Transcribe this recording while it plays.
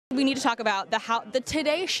we need to talk about the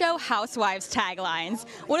Today Show Housewives taglines.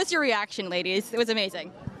 What is your reaction, ladies? It was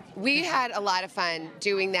amazing. We had a lot of fun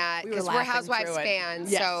doing that because we're Housewives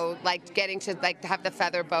fans. Yes. So like getting to like have the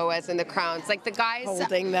feather boas and the crowns, like the guys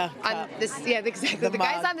holding the on this, yeah, exactly. The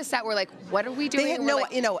guys on the set were like, "What are we doing?" They had no,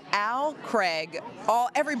 like, Al, Craig,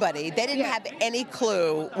 everybody. They didn't have any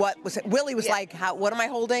clue what was. Willie was like, "What am I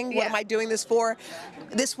holding? What am I doing this for?"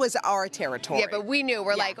 This was our territory. Yeah, but we knew.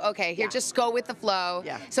 We're like, okay, here, just go with the flow.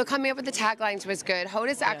 Yeah. So coming up with the taglines was good.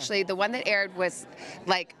 Hoda's actually the one that aired was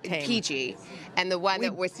like PG, and the one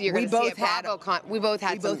that was you're going to see at BravoCon. We both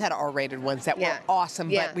had R-rated ones that were awesome,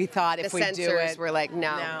 but we thought if we do it, we're like,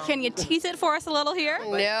 no. Can you tease it for us a little here?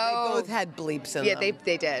 No. They both had bleeps in them. Yeah,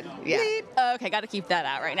 they did. Yeah. Bleep. Okay, got to keep that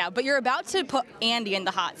out right now. But you're about to put Andy in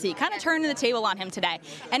the hot seat, kind of turning the table on him today.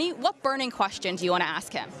 What burning question do you want to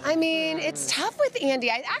ask him? I mean, it's tough with Andy.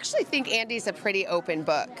 I actually think Andy's a pretty open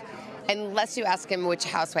book. Unless you ask him which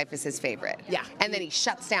housewife is his favorite. Yeah. And then he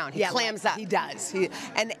shuts down. He clams up. He does.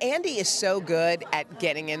 And Andy is so good at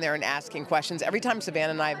getting in there and asking questions. Every time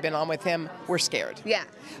Savannah and I have been on with him, we're scared. Yeah.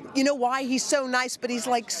 You know why? He's so nice, but he's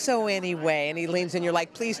like, so anyway. And he leans in, you're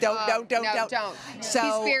like, please don't. So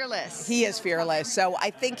he's fearless. He is fearless. So I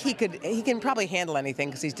think he can probably handle anything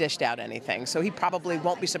because he's dished out anything. So he probably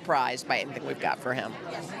won't be surprised by anything we've got for him.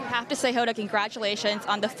 Yes. I have to say, Hoda, congratulations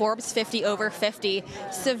on the Forbes 50 over 50.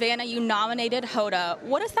 Savannah, you nominated Hoda.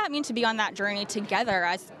 What does that mean to be on that journey together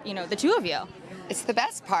as, the two of you? It's the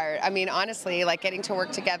best part. I mean, honestly, like getting to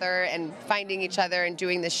work together and finding each other and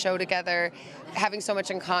doing this show together, having so much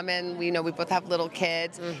in common. We both have little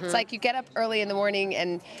kids. It's like you get up early in the morning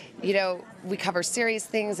and, we cover serious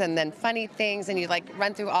things and then funny things and you like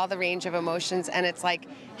run through all the range of emotions and it's like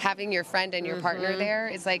having your friend and your partner there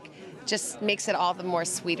is like just makes it all the more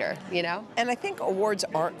sweeter, And I think awards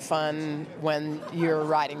aren't fun when you're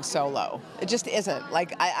riding solo. It just isn't.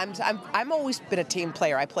 Like I'm always been a team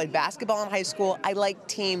player. I played basketball in high school. I like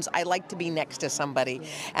teams. I like to be next to somebody,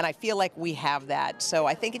 and I feel like we have that. So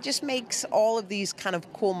I think it just makes all of these kind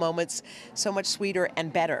of cool moments so much sweeter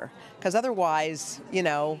and better. Because otherwise,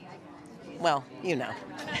 well,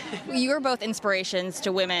 You are both inspirations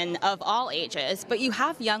to women of all ages, but you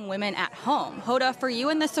have young women at home. Hoda, for you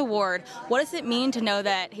in this award, what does it mean to know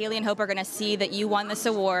that Haley and Hope are going to see that you won this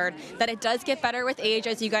award, that it does get better with age,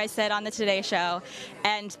 as you guys said on the Today Show,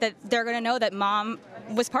 and that they're going to know that mom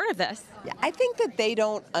was part of this? Yeah, I think that they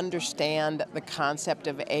don't understand the concept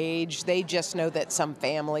of age. They just know that some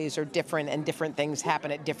families are different and different things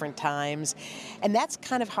happen at different times. And that's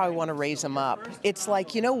kind of how I want to raise them up. It's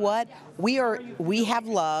like, you know what? We have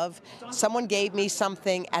love. Someone gave me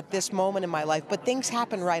something at this moment in my life, but things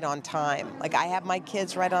happen right on time. Like I have my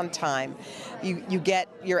kids right on time. You get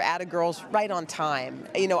your atta girls right on time.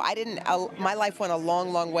 My life went a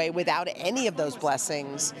long, long way without any of those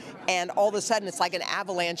blessings. And all of a sudden it's like an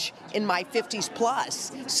avalanche in my 50s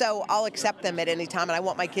plus. So I'll accept them at any time, and I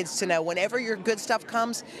want my kids to know whenever your good stuff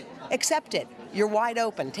comes, accept it. You're wide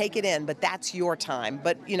open, take it in, but that's your time.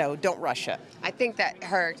 But, don't rush it. I think that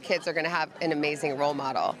her kids are going to have an amazing role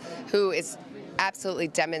model who is absolutely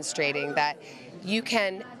demonstrating that you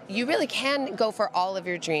really can go for all of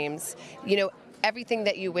your dreams. Everything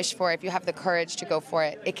that you wish for, if you have the courage to go for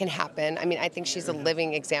it, it can happen. I mean, I think she's a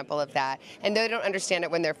living example of that. And they don't understand it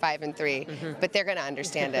when they're 5 and 3, but they're going to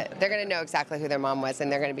understand it. They're going to know exactly who their mom was,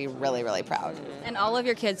 and they're going to be really, really proud. And all of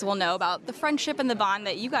your kids will know about the friendship and the bond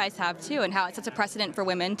that you guys have, too, and how it sets a precedent for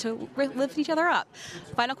women to lift each other up.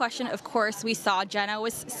 Final question, of course, we saw Jenna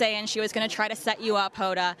was saying she was going to try to set you up,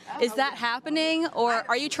 Hoda. Is that happening, or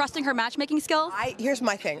are you trusting her matchmaking skills? Here's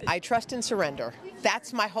my thing. I trust and surrender.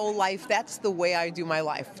 That's my whole life. That's the way I do my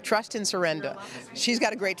life. Trust and surrender. She's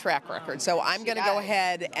got a great track record, so I'm going to go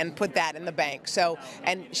ahead and put that in the bank. So,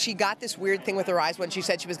 and she got this weird thing with her eyes when she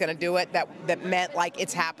said she was going to do it that meant like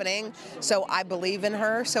it's happening. So I believe in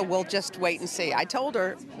her. So we'll just wait and see. I told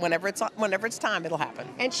her whenever it's time, it'll happen.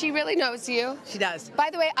 And she really knows you. She does.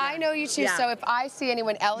 By the way, I know you too. So if I see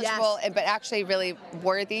anyone eligible but actually really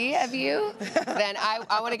worthy of you, then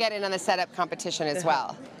I want to get in on the setup competition as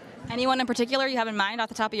well. Anyone in particular you have in mind off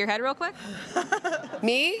the top of your head real quick?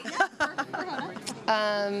 Me?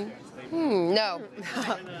 No.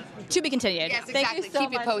 To be continued. Yes, exactly. Thank you so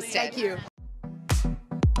Keep you much. posted. Thank you.